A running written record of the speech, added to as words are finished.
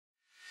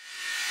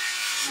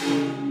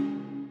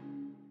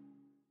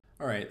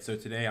Alright, so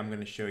today I'm going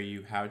to show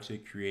you how to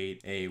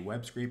create a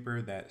web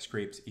scraper that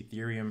scrapes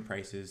Ethereum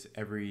prices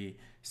every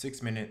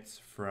 6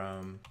 minutes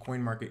from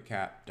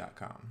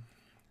coinmarketcap.com.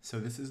 So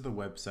this is the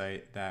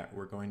website that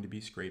we're going to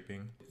be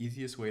scraping. The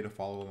easiest way to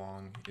follow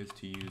along is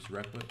to use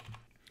Replit.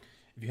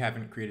 If you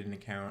haven't created an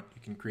account, you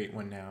can create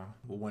one now.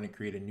 We'll want to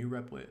create a new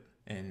Replit,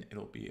 and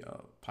it'll be a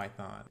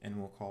Python, and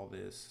we'll call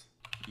this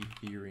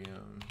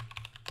Ethereum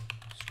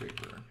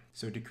scraper.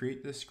 So to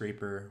create this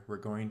scraper, we're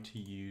going to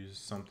use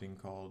something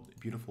called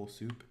Beautiful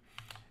Soup.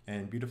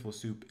 And Beautiful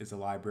Soup is a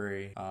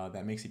library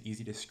that makes it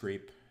easy to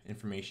scrape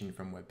information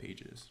from web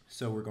pages.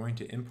 So we're going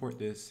to import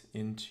this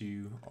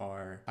into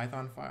our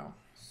Python file.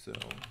 So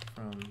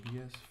from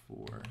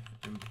bs4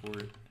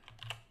 import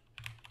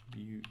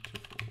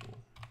Beautiful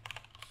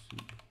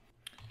Soup.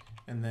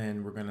 And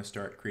then we're going to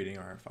start creating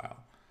our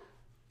file.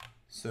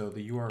 So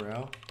the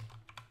URL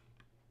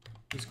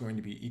is going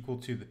to be equal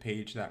to the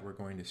page that we're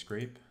going to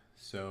scrape.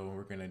 So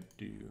we're going to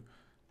do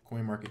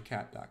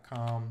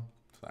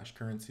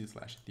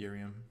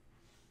coinmarketcap.com/currency/Ethereum.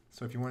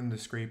 So if you wanted to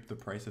scrape the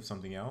price of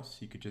something else,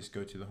 you could just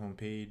go to the home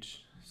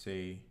page,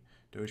 say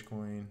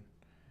Dogecoin,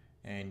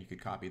 and you could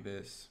copy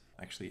this.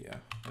 Actually, yeah,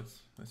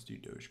 let's do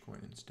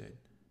Dogecoin instead.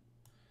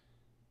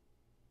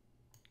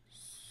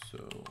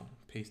 So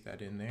paste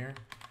that in there.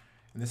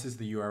 And this is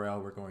the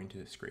URL we're going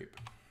to scrape.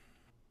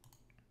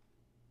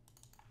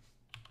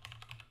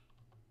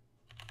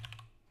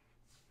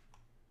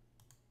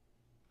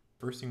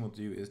 First thing we'll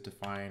do is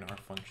define our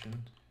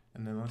function,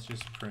 and then let's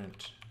just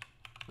print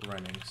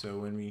running. So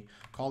when we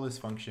call this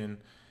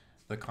function,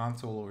 the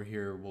console over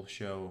here will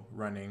show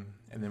running,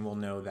 and then we'll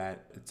know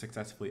that it's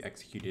successfully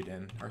executed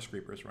and our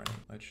scraper is running.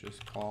 Let's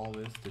just call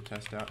this to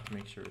test out to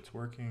make sure it's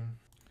working.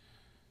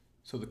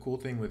 So the cool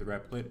thing with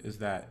Replit is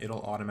that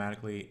it'll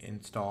automatically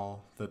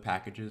install the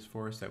packages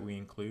for us that we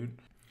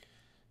include.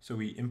 So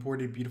we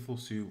imported Beautiful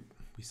Soup,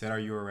 we set our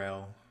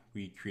URL,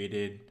 we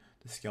created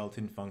the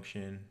skeleton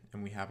function,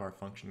 and we have our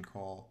function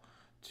call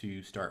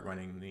to start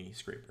running the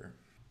scraper.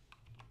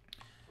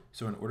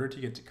 So in order to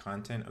get to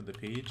content of the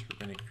page, we're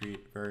going to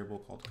create a variable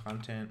called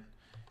content.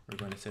 We're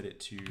going to set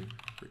it to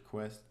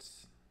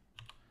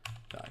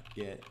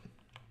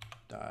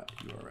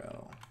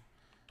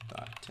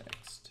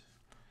requests.get.url.text.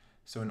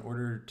 So in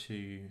order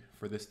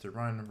for this to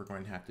run, we're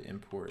going to have to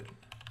import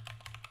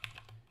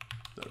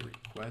the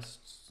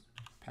requests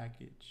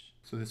package.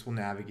 So this will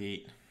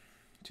navigate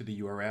to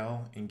the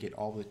URL and get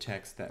all the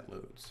text that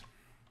loads.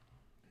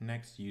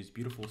 Next, use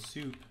Beautiful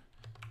Soup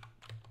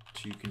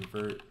to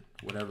convert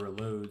whatever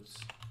loads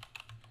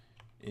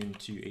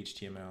into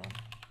HTML.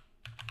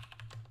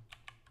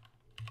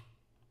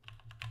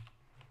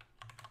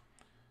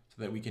 So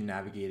that we can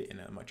navigate it in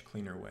a much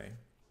cleaner way.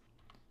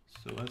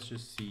 So let's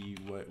just see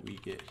what we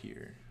get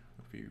here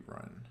if we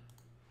run.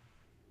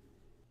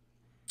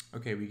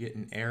 Okay, we get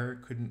an error,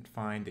 couldn't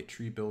find a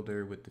tree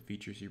builder with the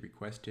features you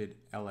requested,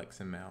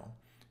 LXML.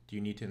 Do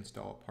you need to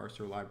install a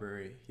parser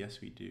library? Yes,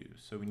 we do.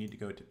 So we need to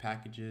go to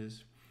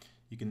packages.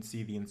 You can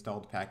see the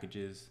installed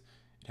packages.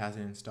 It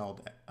hasn't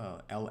installed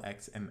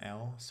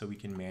LXML, so we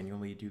can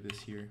manually do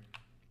this here.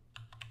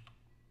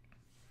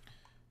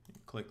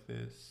 Click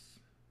this,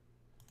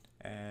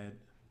 add.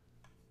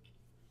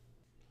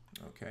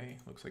 Okay,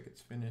 looks like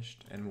it's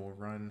finished, and we'll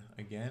run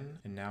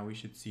again. And now we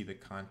should see the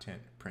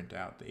content print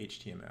out, the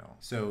HTML.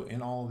 So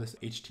in all of this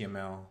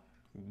HTML,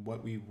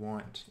 what we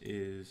want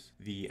is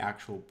the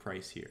actual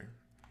price here.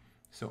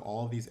 So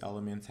all of these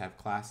elements have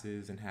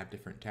classes and have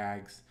different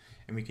tags,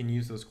 and we can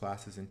use those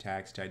classes and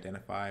tags to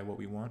identify what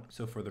we want.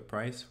 So for the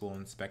price, we'll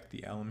inspect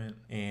the element,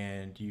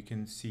 and you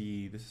can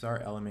see this is our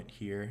element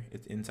here.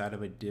 It's inside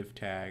of a div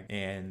tag,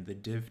 and the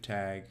div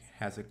tag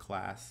has a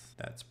class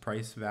that's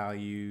price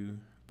value,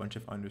 bunch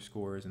of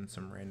underscores, and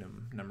some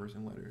random numbers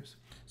and letters.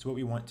 So what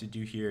we want to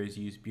do here is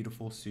use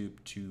Beautiful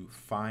Soup to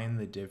find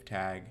the div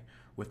tag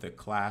with a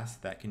class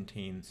that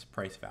contains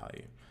price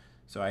value.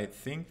 So I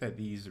think that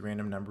these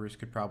random numbers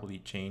could probably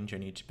change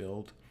on each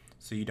build.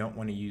 So you don't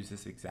want to use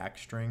this exact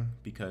string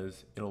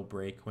because it'll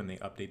break when they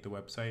update the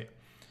website.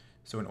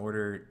 So in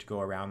order to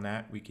go around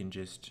that, we can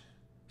just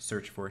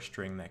search for a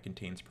string that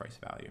contains price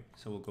value.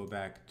 So we'll go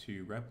back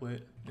to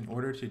Replit. In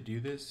order to do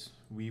this,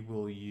 we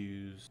will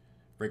use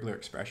regular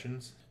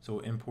expressions. So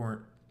we'll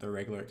import the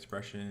regular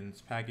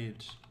expressions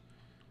package.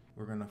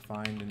 We're going to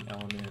find an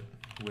element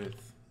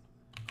with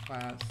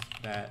class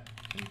that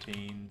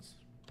contains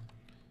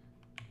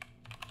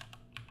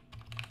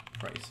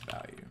price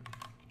value,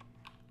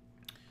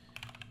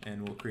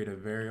 and we'll create a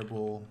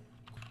variable,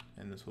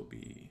 and this will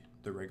be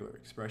the regular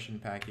expression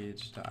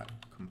package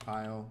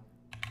 .compile,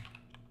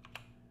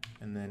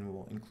 and then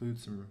we'll include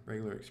some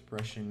regular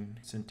expression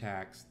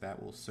syntax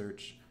that will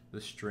search the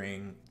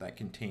string that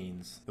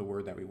contains the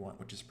word that we want,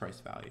 which is price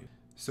value.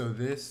 So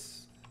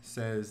this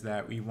says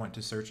that we want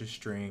to search a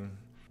string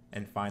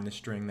and find the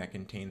string that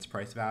contains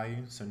price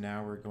value. So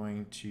now we're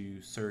going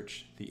to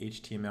search the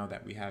HTML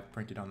that we have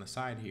printed on the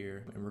side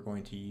here, and we're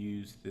going to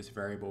use this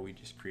variable we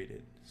just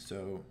created.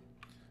 So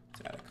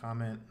let's add a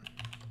comment.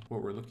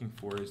 What we're looking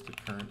for is the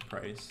current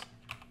price.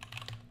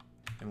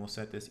 and we'll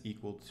set this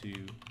equal to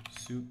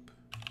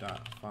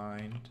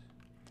soup.find,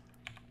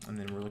 and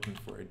then we're looking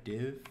for a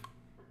div,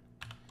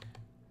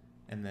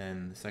 and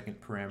then the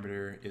second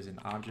parameter is an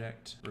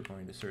object. We're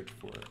going to search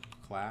for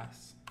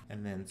class,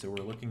 and then so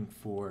we're looking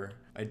for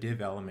a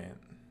div element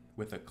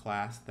with a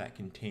class that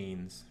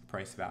contains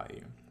price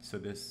value. So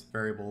this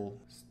variable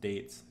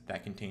states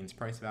that contains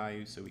price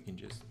value, so we can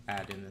just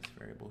add in this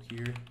variable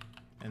here,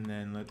 and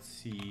then let's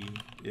see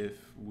if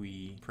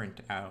we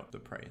print out the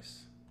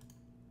price.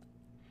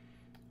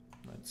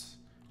 Let's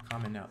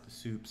comment out the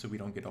soup so we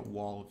don't get a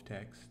wall of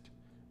text,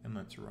 and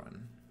let's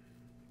run.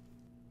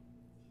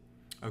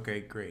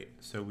 Okay, great.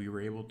 So we were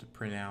able to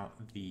print out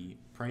the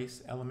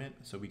price element.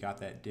 So we got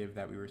that div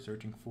that we were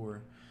searching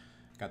for,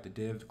 got the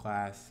div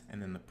class,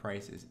 and then the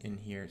price is in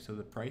here. So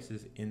the price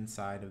is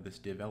inside of this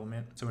div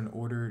element. So in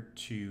order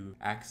to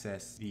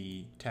access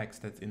the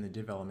text that's in the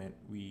div element,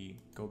 we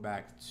go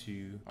back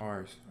to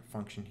our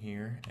function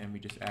here and we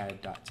just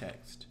add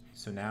 .text.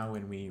 So now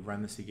when we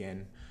run this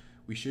again,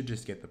 we should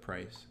just get the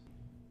price.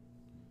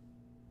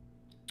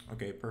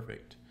 Okay,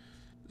 perfect.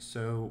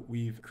 So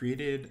we've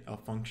created a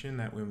function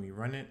that when we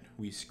run it,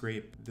 we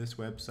scrape this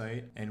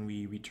website and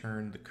we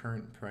return the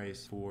current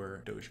price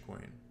for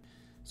Dogecoin.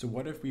 So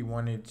what if we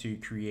wanted to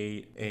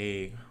create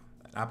an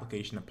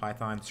application, a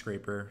Python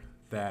scraper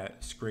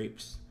that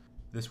scrapes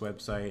this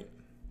website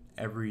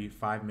every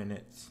 5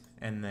 minutes,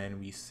 and then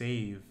we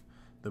save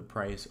the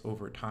price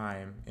over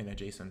time in a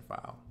JSON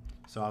file?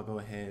 So I'll go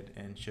ahead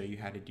and show you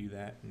how to do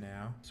that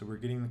now. So we're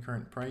getting the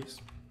current price.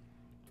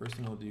 First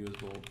thing we'll do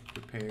is we'll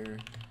prepare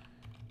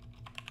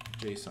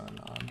JSON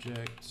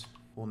object.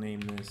 We'll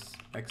name this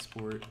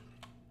export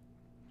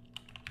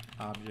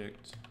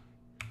object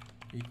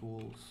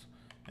equals,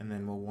 and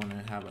then we'll want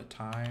to have a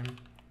time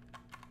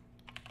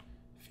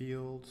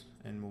field,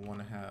 and we'll want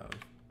to have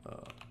a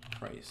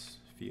price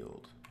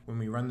field. When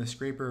we run the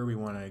scraper, we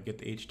want to get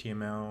the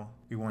HTML.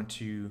 We want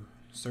to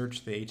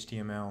search the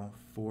HTML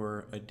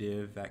for a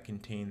div that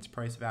contains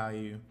price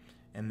value,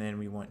 and then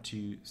we want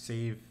to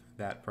save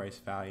that price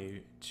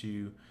value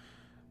to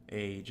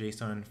a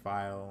JSON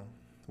file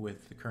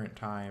with the current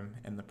time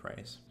and the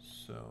price.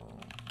 So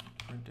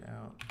print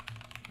out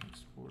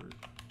export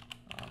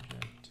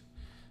object.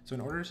 So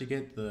in order to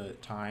get the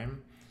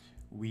time,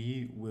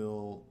 we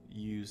will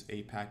use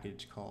a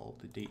package called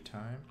the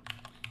datetime.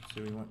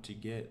 So we want to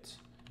get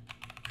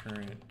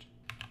current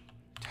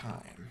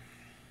time.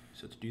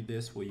 So to do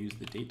this, we'll use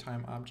the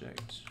datetime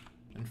object.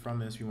 And from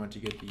this, we want to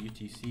get the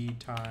UTC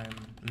time,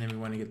 and then we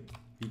want to get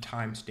the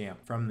timestamp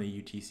from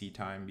the UTC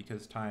time,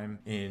 because time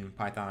in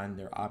Python,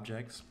 they're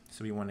objects.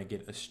 So we want to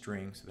get a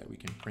string so that we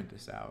can print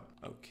this out.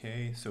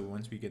 Okay, so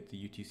once we get the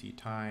UTC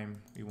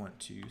time, we want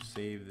to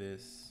save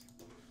this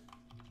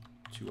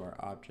to our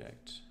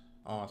object.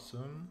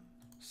 Awesome.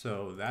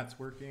 So that's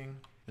working.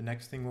 The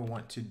next thing we'll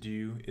want to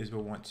do is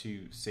we'll want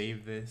to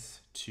save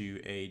this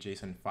to a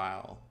JSON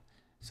file.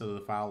 So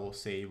the file will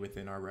save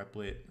within our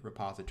Replit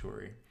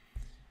repository,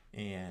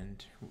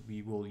 and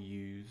we will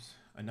use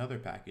another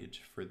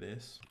package for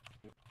this.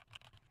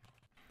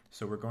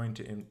 So we're going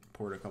to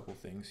import a couple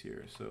things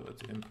here. So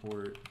let's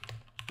import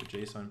the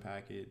JSON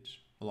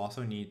package. We'll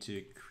also need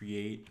to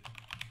create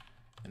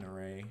an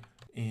array,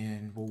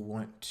 and we'll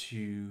want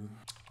to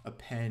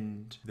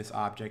append this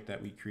object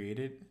that we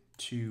created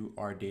to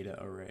our data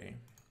array.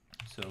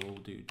 So we'll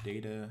do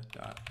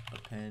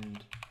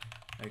data.append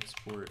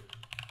export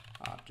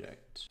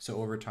object. So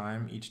over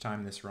time, each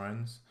time this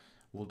runs,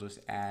 we'll just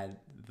add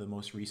the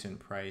most recent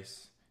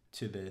price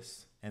to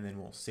this, and then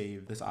we'll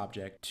save this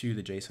object to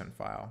the JSON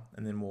file,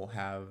 and then we'll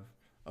have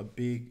a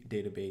big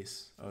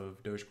database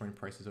of Dogecoin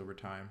prices over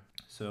time.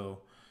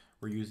 So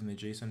we're using the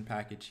JSON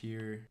package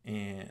here,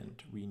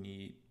 and we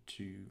need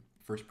to,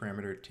 first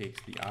parameter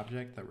takes the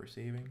object that we're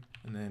saving,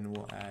 and then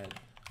we'll add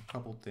a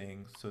couple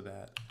things so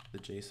that the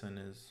JSON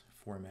is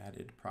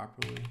formatted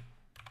properly.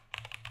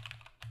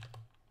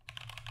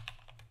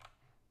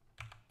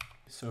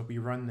 So if we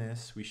run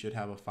this, we should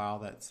have a file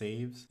that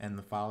saves, and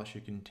the file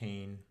should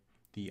contain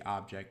the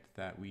object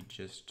that we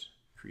just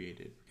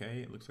created. Okay,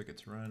 it looks like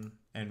it's run,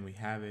 and we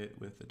have it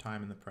with the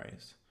time and the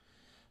price.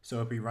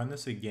 So if we run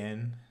this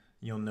again,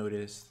 you'll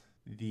notice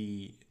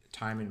the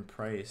time and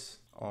price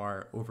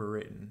are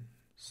overwritten.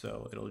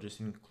 So it'll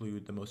just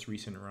include the most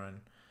recent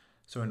run.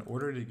 So in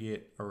order to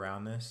get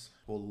around this,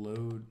 we'll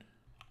load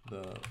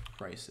the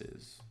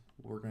prices.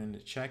 We're going to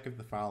check if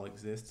the file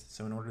exists.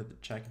 So in order to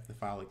check if the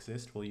file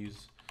exists, we'll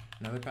use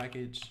another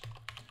package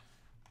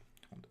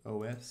called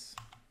os.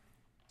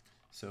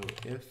 So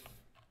if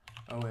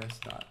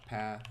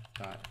os.path.exists,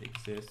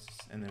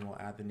 and then we'll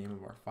add the name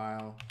of our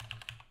file,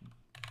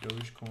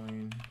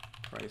 Dogecoin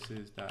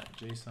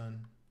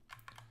prices.json.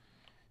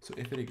 So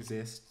if it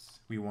exists,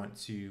 we want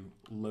to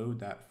load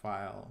that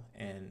file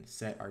and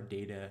set our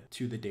data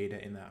to the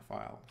data in that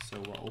file. So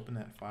we'll open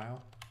that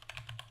file,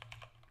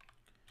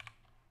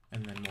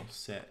 and then we'll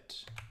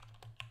set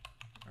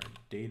our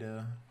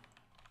data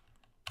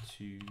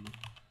to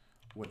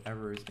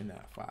whatever is in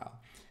that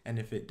file. And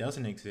if it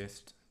doesn't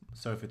exist,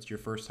 So if it's your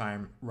first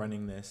time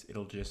running this,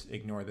 it'll just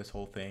ignore this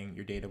whole thing.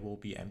 Your data will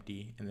be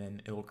empty, and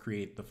then it'll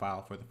create the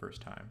file for the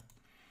first time.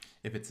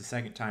 If it's the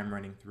second time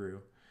running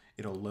through,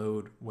 it'll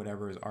load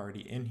whatever is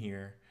already in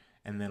here,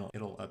 and then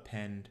it'll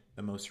append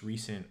the most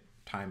recent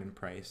time and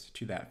price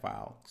to that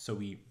file. So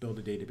we build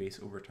a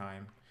database over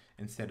time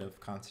instead of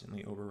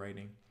constantly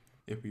overwriting.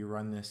 If we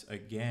run this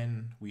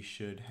again, we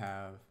should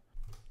have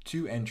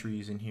 2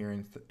 entries in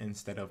here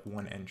instead of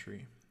 1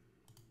 entry.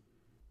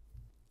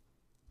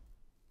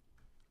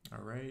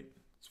 All right,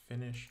 it's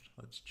finished.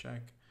 Let's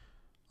check.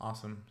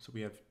 Awesome. So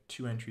we have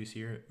 2 entries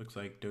here. It looks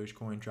like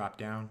Dogecoin dropped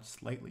down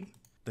slightly.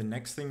 The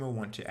next thing we'll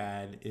want to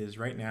add is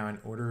right now, in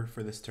order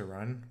for this to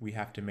run, we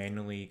have to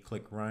manually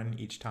click run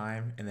each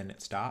time and then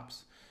it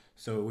stops.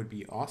 So it would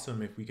be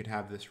awesome if we could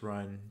have this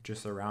run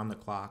just around the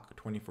clock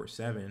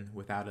 24/7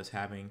 without us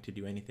having to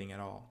do anything at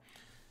all.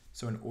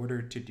 So in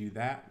order to do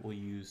that, we'll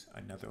use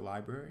another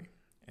library,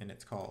 and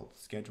it's called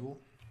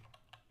schedule.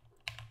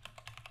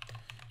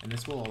 And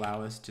this will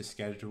allow us to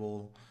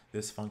schedule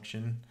this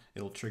function.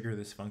 It'll trigger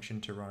this function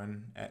to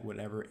run at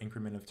whatever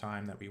increment of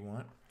time that we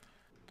want.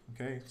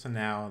 Okay, so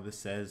now this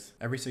says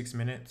every 6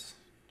 minutes,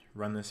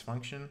 run this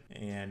function.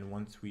 And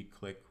once we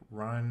click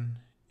run,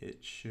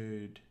 it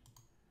should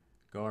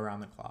go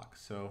around the clock.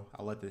 So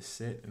I'll let this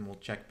sit and we'll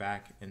check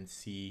back and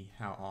see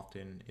how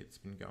often it's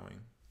been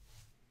going.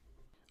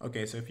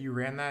 Okay, so if you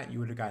ran that, you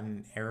would have gotten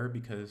an error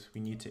because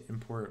we need to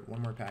import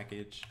one more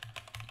package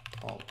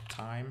called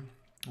time,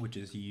 which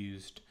is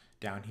used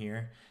down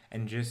here.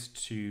 And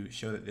just to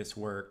show that this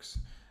works,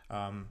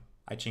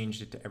 I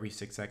changed it to every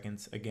 6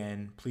 seconds.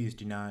 Again, please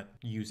do not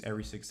use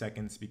every 6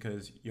 seconds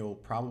because you'll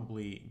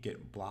probably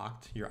get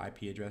blocked. Your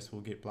IP address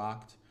will get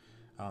blocked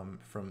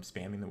from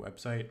spamming the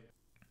website.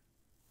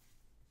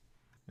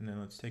 And then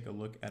let's take a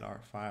look at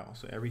our file.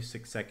 So every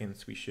 6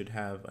 seconds, we should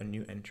have a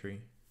new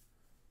entry.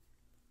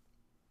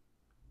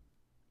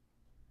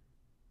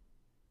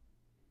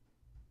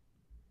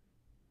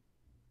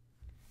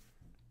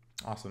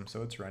 Awesome,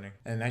 so it's running.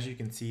 And as you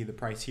can see, the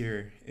price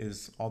here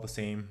is all the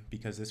same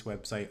because this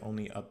website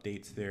only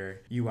updates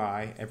their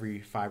UI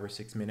every 5 or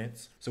 6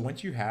 minutes. So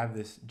once you have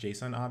this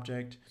JSON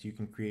object, you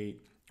can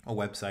create a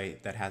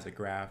website that has a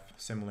graph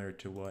similar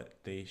to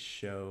what they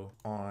show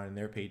on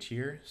their page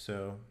here.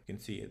 So you can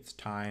see it's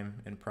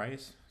time and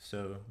price.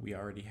 So we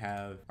already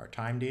have our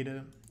time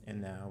data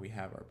and now we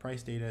have our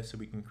price data. So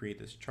we can create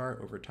this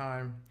chart over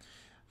time.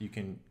 You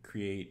can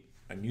create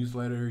a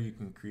newsletter, you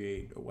can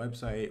create a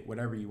website,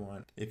 whatever you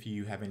want. If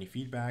you have any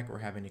feedback or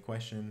have any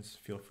questions,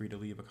 feel free to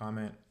leave a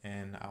comment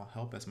and I'll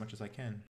help as much as I can.